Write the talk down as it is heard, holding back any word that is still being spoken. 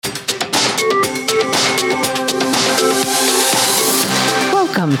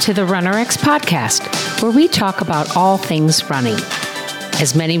to the RunnerX podcast, where we talk about all things running.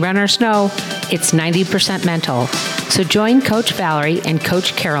 As many runners know, it's 90% mental. So join Coach Valerie and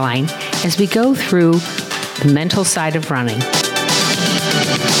Coach Caroline as we go through the mental side of running.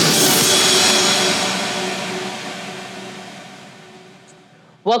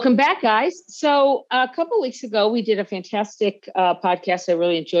 Welcome back, guys. So a couple of weeks ago, we did a fantastic podcast. I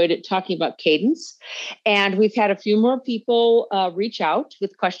really enjoyed it, talking about Cadence. And we've had a few more people reach out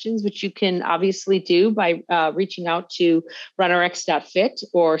with questions, which you can obviously do by reaching out to runnerx.fit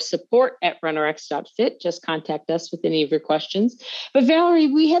or support@runnerx.fit. Just contact us with any of your questions. But Valerie,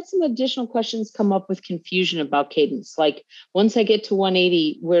 we had some additional questions come up with confusion about Cadence. Like, once I get to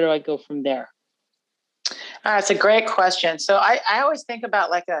 180, where do I go from there? It's a great question. So I always think about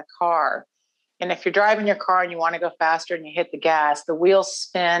like a car. And if you're driving your car and you want to go faster and you hit the gas, the wheels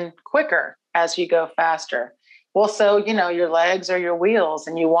spin quicker as you go faster. Well, so, your legs are your wheels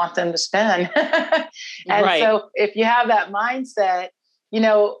and you want them to spin. And right. So if you have that mindset,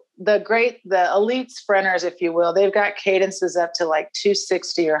 the elite sprinters, if you will, they've got cadences up to like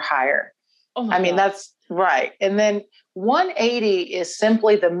 260 or higher. Oh my God. That's right. And then 180 is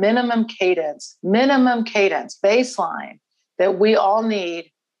simply the minimum cadence baseline that we all need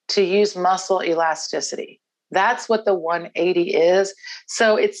to use muscle elasticity. That's what the 180 is.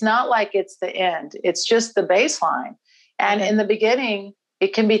 So it's not like it's the end. It's just the baseline. And in the beginning,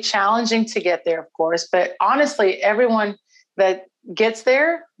 it can be challenging to get there, of course. But honestly, everyone that gets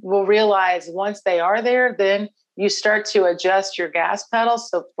there will realize once they are there, then you start to adjust your gas pedal.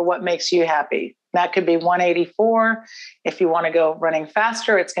 So for what makes you happy. That could be 184. If you want to go running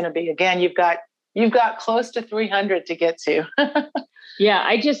faster, it's going to be, again, you've got close to 300 to get to. Yeah,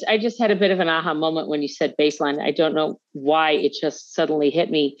 I just had a bit of an aha moment when you said baseline. I don't know why it just suddenly hit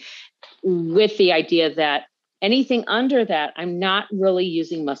me with the idea that anything under that, I'm not really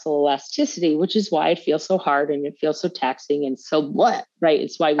using muscle elasticity, which is why it feels so hard and it feels so taxing and so what, right?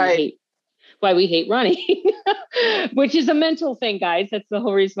 It's why we hate running, which is a mental thing, guys. That's the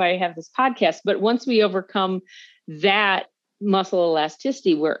whole reason why I have this podcast. But once we overcome that muscle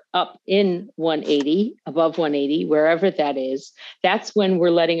elasticity, we're up in 180, above 180, wherever that is. That's when we're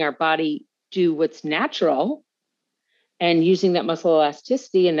letting our body do what's natural and using that muscle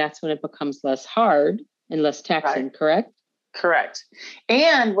elasticity. And that's when it becomes less hard and less taxing, right? Correct? Correct.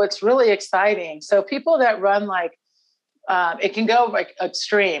 And what's really exciting, so people that run like, it can go like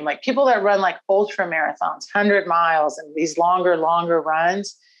extreme, like people that run like ultra marathons, 100 miles and these longer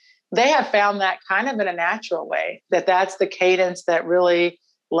runs, they have found that kind of in a natural way, that's the cadence that really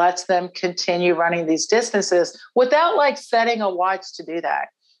lets them continue running these distances without like setting a watch to do that.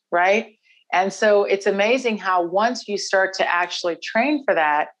 Right. And so it's amazing how once you start to actually train for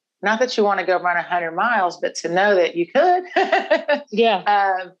that, not that you want to go run 100 miles, but to know that you could.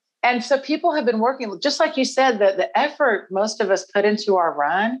 Yeah. And so people have been working, just like you said, the effort most of us put into our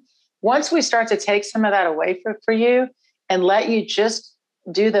run, once we start to take some of that away for you and let you just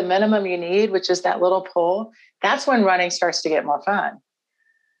do the minimum you need, which is that little pull, that's when running starts to get more fun.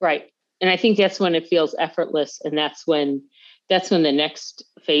 Right. And I think that's when it feels effortless. And that's when the next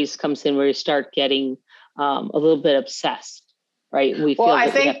phase comes in where you start getting a little bit obsessed, right? We feel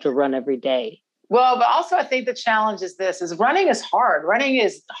that we have to run every day. Well, but also I think the challenge is running is hard. Running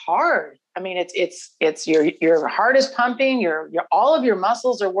is hard. I mean, it's your heart is pumping, your all of your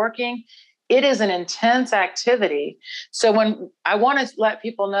muscles are working. It is an intense activity. So when I want to let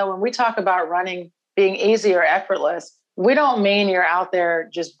people know, when we talk about running being easy or effortless, we don't mean you're out there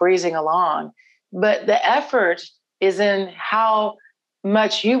just breezing along, but the effort is in how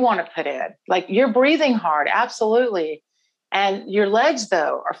much you want to put in. Like you're breathing hard, absolutely. And your legs,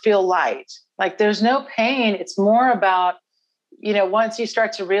 though, feel light. Like there's no pain. It's more about, once you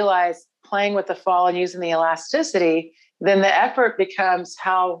start to realize playing with the fall and using the elasticity, then the effort becomes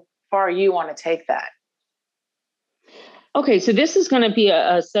how far you want to take that. Okay, so this is going to be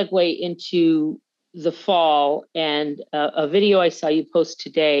a segue into the fall and a video I saw you post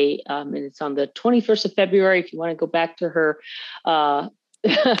today, and it's on the 21st of February. If you want to go back to her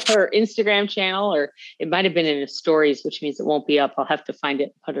her Instagram channel, or it might have been in the stories, which means it won't be up. I'll have to find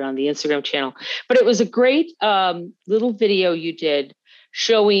it, put it on the Instagram channel. But it was a great little video you did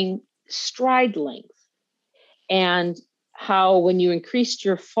showing stride length and how when you increased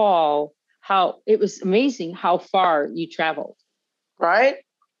your fall, how it was amazing how far you traveled. Right.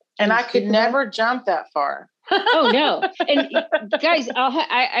 And I could never jump that far. Oh, no. And guys,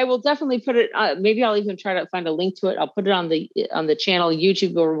 I will definitely put it, maybe I'll even try to find a link to it. I'll put it on the channel,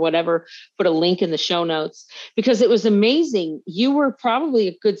 YouTube or whatever, put a link in the show notes, because it was amazing. You were probably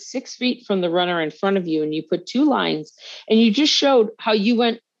a good 6 feet from the runner in front of you, and you put two lines and you just showed how you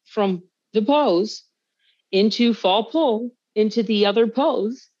went from the pose into fall pull into the other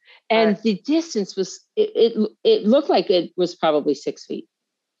pose. And the distance was, it looked like it was probably 6 feet.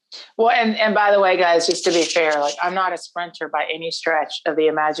 Well, and by the way, guys, just to be fair, like I'm not a sprinter by any stretch of the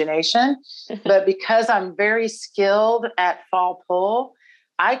imagination, but because I'm very skilled at fall pull,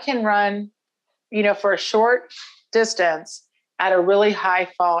 I can run, for a short distance at a really high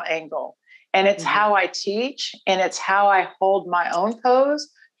fall angle. And it's how I teach, and it's how I hold my own pose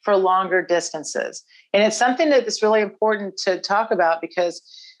for longer distances. And it's something that is really important to talk about, because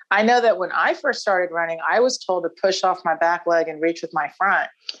I know that when I first started running, I was told to push off my back leg and reach with my front.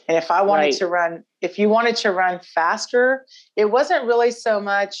 And if I wanted to run, if you wanted to run faster, it wasn't really so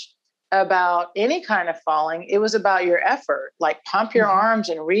much about any kind of falling. It was about your effort, like pump your arms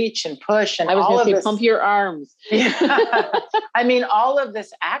and reach and push. And I was all going of to say, this, pump your arms. I mean, all of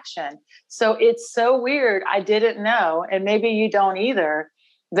this action. So it's so weird. I didn't know, and maybe you don't either,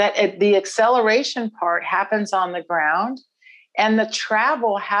 that the acceleration part happens on the ground and the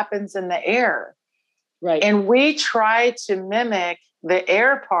travel happens in the air. Right. And we try to mimic the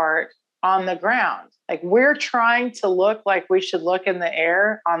air part on the ground. Like we're trying to look like we should look in the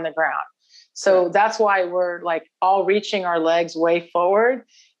air on the ground. So that's why we're like all reaching our legs way forward,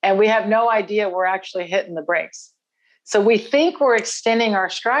 and we have no idea we're actually hitting the brakes. So we think we're extending our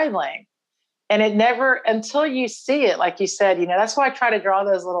stride length, and it never, until you see it, like you said, that's why I try to draw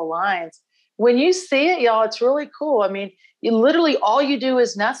those little lines. When you see it, y'all, it's really cool. I mean, you literally, all you do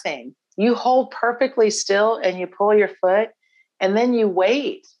is nothing. You hold perfectly still and you pull your foot, and then you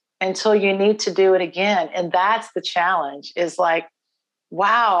wait until you need to do it again. And that's the challenge, is like,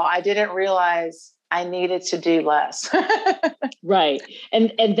 wow, I didn't realize I needed to do less. Right.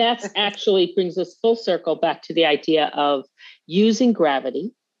 And that's actually brings us full circle back to the idea of using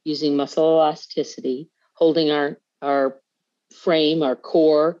gravity, using muscle elasticity, holding our frame, our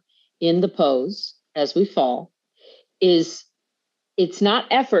core in the pose as we fall. It's not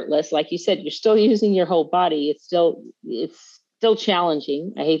effortless. Like you said, you're still using your whole body. It's still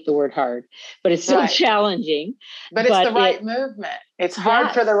challenging. I hate the word hard, but it's still challenging. But it's the right movement. It's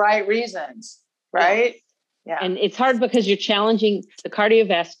hard for the right reasons, right? Yeah. And it's hard because you're challenging the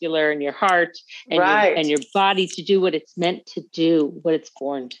cardiovascular and your heart and your body to do what it's meant to do, what it's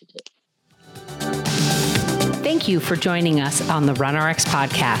born to do. Thank you for joining us on the RunRx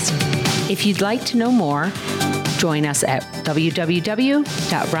podcast. If you'd like to know more, join us at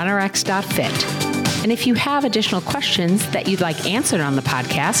www.runrx.fit. And if you have additional questions that you'd like answered on the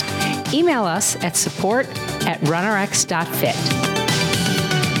podcast, email us at support@runrx.fit.